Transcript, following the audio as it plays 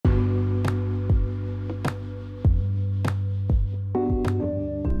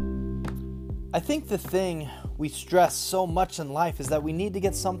I think the thing we stress so much in life is that we need to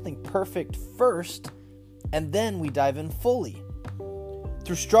get something perfect first, and then we dive in fully.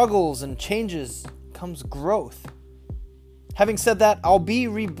 Through struggles and changes comes growth. Having said that, I'll be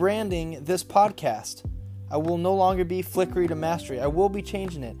rebranding this podcast. I will no longer be Flickery to Mastery. I will be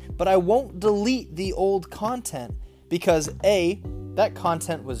changing it, but I won't delete the old content because A, that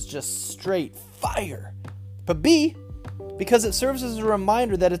content was just straight fire. But B, because it serves as a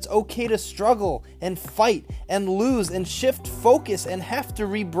reminder that it's okay to struggle and fight and lose and shift focus and have to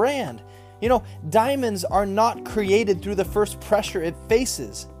rebrand. You know, diamonds are not created through the first pressure it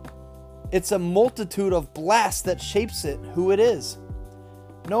faces. It's a multitude of blasts that shapes it who it is.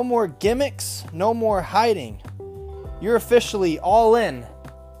 No more gimmicks, no more hiding. You're officially all in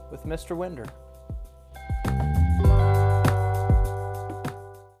with Mr. Winder.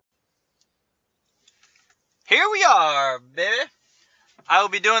 Here we are, baby. I will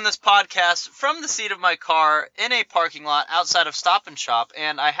be doing this podcast from the seat of my car in a parking lot outside of Stop and Shop,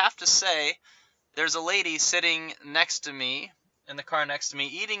 and I have to say, there's a lady sitting next to me, in the car next to me,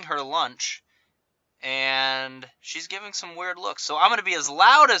 eating her lunch, and she's giving some weird looks. So I'm going to be as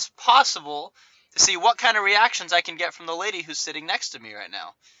loud as possible to see what kind of reactions I can get from the lady who's sitting next to me right now.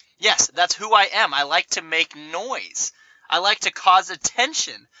 Yes, that's who I am. I like to make noise. I like to cause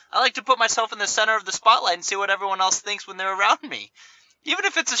attention. I like to put myself in the center of the spotlight and see what everyone else thinks when they're around me. Even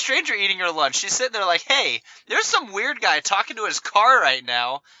if it's a stranger eating her lunch, she's sitting there like, hey, there's some weird guy talking to his car right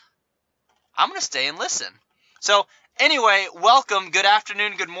now. I'm going to stay and listen. So anyway, welcome, good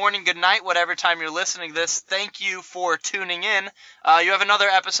afternoon, good morning, good night, whatever time you're listening to this. Thank you for tuning in. You have another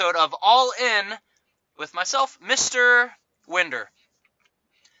episode of All In with myself, Mr. Winder.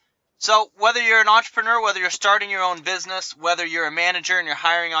 So whether you're an entrepreneur, whether you're starting your own business, whether you're a manager and you're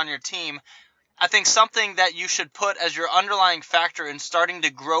hiring on your team, I think something that you should put as your underlying factor in starting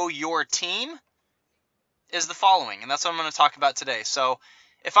to grow your team is the following, and that's what I'm going to talk about today. So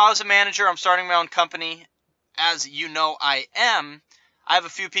if I was a manager, I'm starting my own company, as you know I am, I have a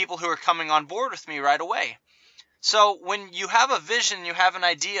few people who are coming on board with me right away. So when you have a vision, you have an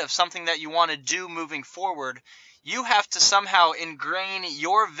idea of something that you want to do moving forward, you have to somehow ingrain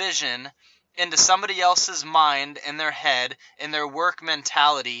your vision into somebody else's mind, in their head, in their work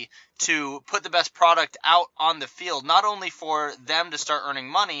mentality to put the best product out on the field, not only for them to start earning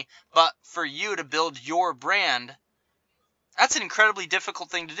money, but for you to build your brand. That's an incredibly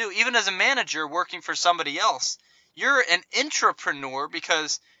difficult thing to do. Even as a manager working for somebody else, you're an intrapreneur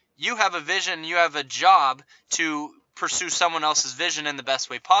because you have a vision, you have a job to pursue someone else's vision in the best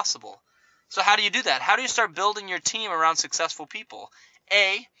way possible. So how do you do that? How do you start building your team around successful people?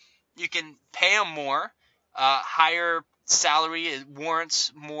 A, you can pay them more. Higher salary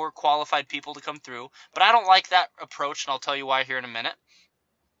warrants more qualified people to come through. But I don't like that approach, and I'll tell you why here in a minute.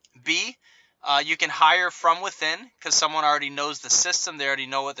 B, you can hire from within because someone already knows the system. They already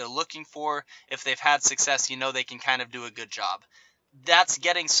know what they're looking for. If they've had success, you know they can kind of do a good job. That's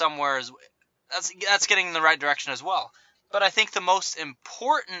getting somewhere. That's getting in the right direction as well. But I think the most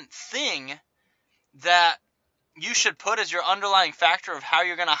important thing that you should put as your underlying factor of how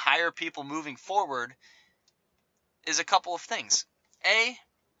you're going to hire people moving forward is a couple of things. A,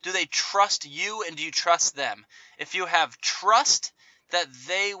 do they trust you and do you trust them? If you have trust that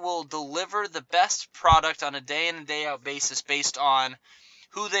they will deliver the best product on a day in and day out basis based on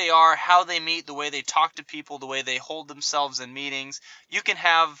who they are, how they meet, the way they talk to people, the way they hold themselves in meetings, you can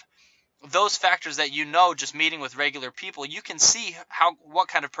have those factors that you know just meeting with regular people, you can see what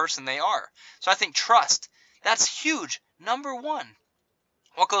kind of person they are. So I think trust, that's huge. Number one.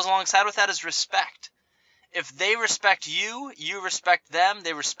 What goes alongside with that is respect. If they respect you, you respect them,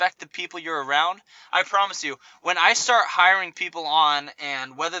 they respect the people you're around, I promise you, when I start hiring people on,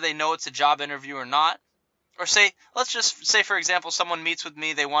 and whether they know it's a job interview or not, or let's just say, for example, someone meets with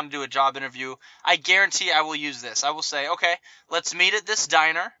me, they want to do a job interview, I guarantee I will use this. I will say, okay, let's meet at this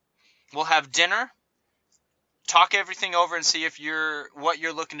diner. We'll have dinner, talk everything over, and see if what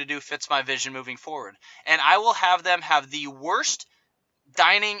you're looking to do fits my vision moving forward. And I will have them have the worst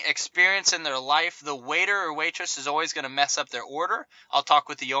dining experience in their life. The waiter or waitress is always going to mess up their order. I'll talk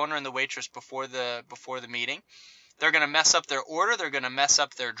with the owner and the waitress before the meeting. They're going to mess up their order. They're going to mess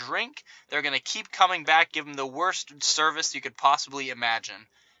up their drink. They're going to keep coming back, give them the worst service you could possibly imagine.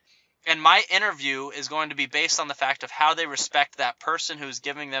 And my interview is going to be based on the fact of how they respect that person who's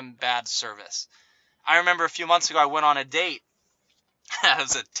giving them bad service. I remember a few months ago I went on a date. It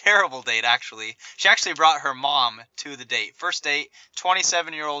was a terrible date, actually. She actually brought her mom to the date. First date,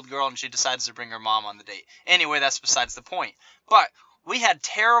 27-year-old girl, and she decides to bring her mom on the date. Anyway, that's besides the point. But we had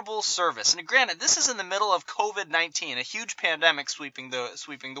terrible service. And granted, this is in the middle of COVID-19, a huge pandemic sweeping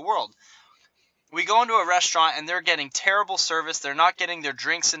the world. We go into a restaurant and they're getting terrible service. They're not getting their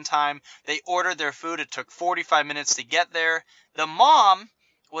drinks in time. They ordered their food. It took 45 minutes to get there. The mom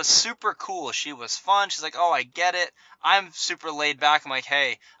was super cool. She was fun. She's like, oh, I get it. I'm super laid back. I'm like,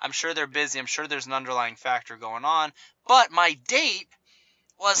 hey, I'm sure they're busy. I'm sure there's an underlying factor going on. But my date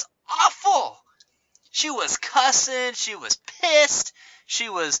was awful. She was cussing. She was pissed. She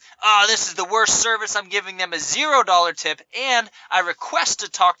was, oh, this is the worst service. I'm giving them a $0 tip. And I request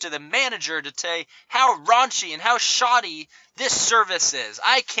to talk to the manager to say how raunchy and how shoddy this service is.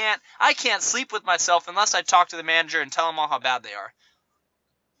 I can't sleep with myself unless I talk to the manager and tell them all how bad they are.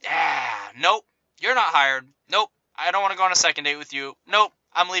 Nope. You're not hired. Nope. I don't want to go on a second date with you. Nope.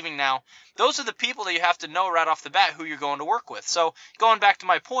 I'm leaving now. Those are the people that you have to know right off the bat who you're going to work with. So going back to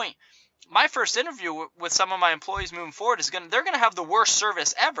my point, my first interview with some of my employees moving forward is they're going to have the worst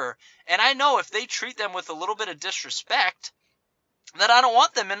service ever. And I know if they treat them with a little bit of disrespect, that I don't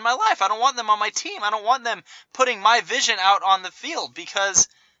want them in my life. I don't want them on my team. I don't want them putting my vision out on the field, because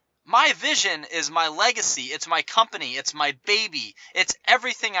my vision is my legacy. It's my company. It's my baby. It's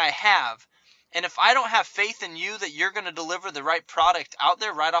everything I have. And if I don't have faith in you that you're going to deliver the right product out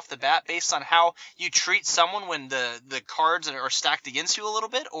there right off the bat based on how you treat someone when the cards are stacked against you a little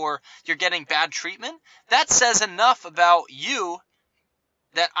bit, or you're getting bad treatment, that says enough about you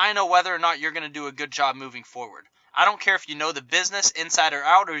that I know whether or not you're going to do a good job moving forward. I don't care if you know the business inside or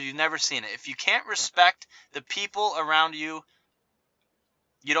out or you've never seen it. If you can't respect the people around you,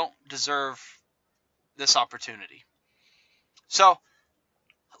 you don't deserve this opportunity. So,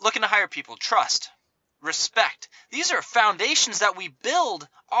 looking to hire people, trust, respect. These are foundations that we build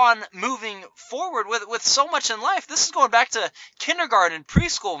on moving forward with so much in life. This is going back to kindergarten,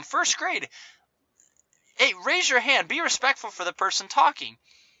 preschool, and first grade. Hey, raise your hand. Be respectful for the person talking.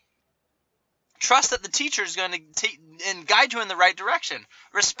 Trust that the teacher is going to and guide you in the right direction.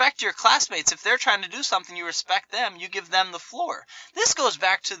 Respect your classmates. If they're trying to do something, you respect them. You give them the floor. This goes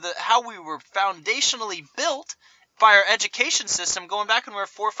back to how we were foundationally built by our education system going back when we were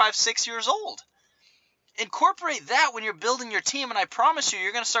 4, 5, 6 years old. Incorporate that when you're building your team, and I promise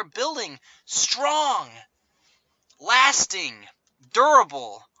you're going to start building strong, lasting,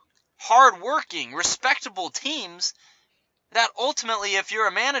 durable, hard-working, respectable teams that ultimately, if you're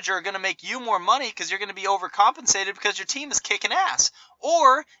a manager, are going to make you more money because you're going to be overcompensated because your team is kicking ass.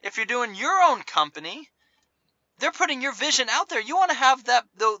 Or if you're doing your own company, they're putting your vision out there. You want to have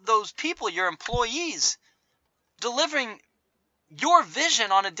those people, your employees, delivering your vision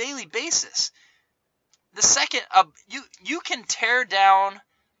on a daily basis. The second, you can tear down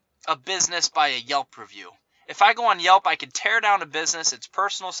a business by a Yelp review. If I go on Yelp, I can tear down a business. It's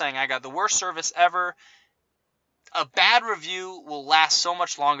personal, saying I got the worst service ever. A bad review will last so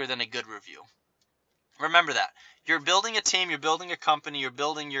much longer than a good review. Remember that. You're building a team, you're building a company, you're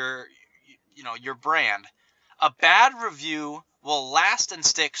building your brand. A bad review will last and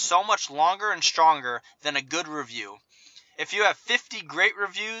stick so much longer and stronger than a good review. If you have 50 great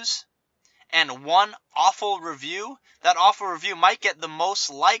reviews and one awful review, that awful review might get the most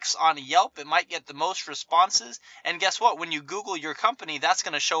likes on Yelp, it might get the most responses, and guess what? When you Google your company, that's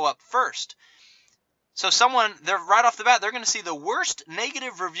going to show up first. So they're right off the bat, they're going to see the worst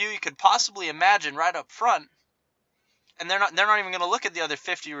negative review you could possibly imagine right up front, and they're not even going to look at the other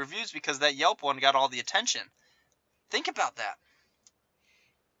 50 reviews because that Yelp one got all the attention. Think about that.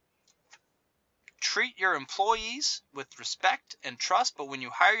 Treat your employees with respect and trust, but when you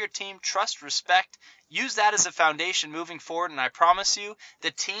hire your team, trust, respect, use that as a foundation moving forward, and I promise you,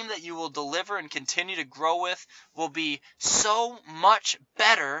 the team that you will deliver and continue to grow with will be so much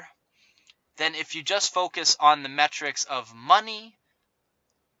better than if you just focus on the metrics of money,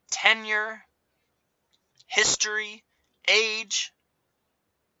 tenure, history, age,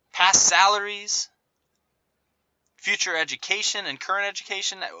 past salaries, future education and current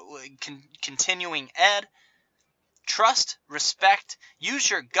education, continuing ed. Trust, respect, use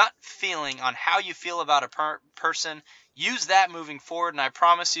your gut feeling on how you feel about a person. Use that moving forward, and I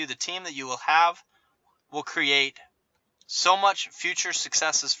promise you the team that you will have will create so much future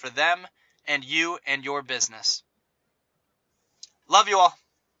successes for them and you and your business. Love you all.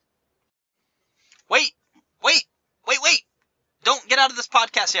 Wait. Don't get out of this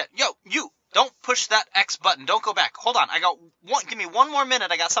podcast yet. Yo, you. Don't push that X button. Don't go back. Hold on. Give me one more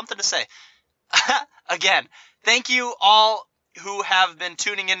minute. I got something to say. Again, thank you all who have been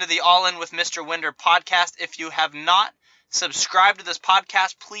tuning into the All In with Mr. Winder podcast. If you have not subscribed to this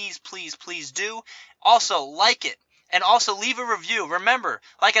podcast, please do. Also, like it. And also leave a review. Remember,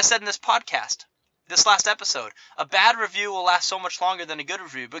 like I said in this podcast, this last episode. A bad review will last so much longer than a good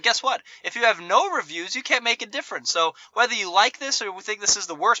review. But guess what? If you have no reviews, you can't make a difference. So whether you like this or think this is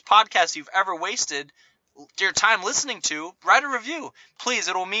the worst podcast you've ever wasted your time listening to, write a review. Please,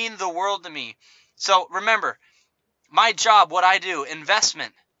 it'll mean the world to me. So remember, my job, what I do,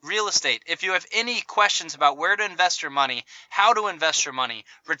 investment, real estate. If you have any questions about where to invest your money, how to invest your money,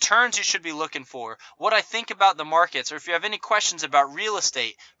 returns you should be looking for, what I think about the markets, or if you have any questions about real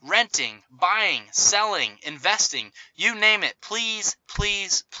estate, renting, buying, selling, investing, you name it, please,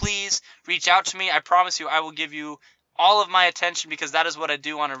 please, please reach out to me. I promise you I will give you all of my attention because that is what I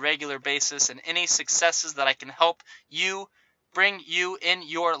do on a regular basis, and any successes that I can help you, bring you in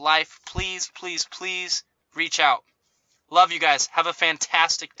your life, please, please, please reach out. Love you guys. Have a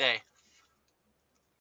fantastic day.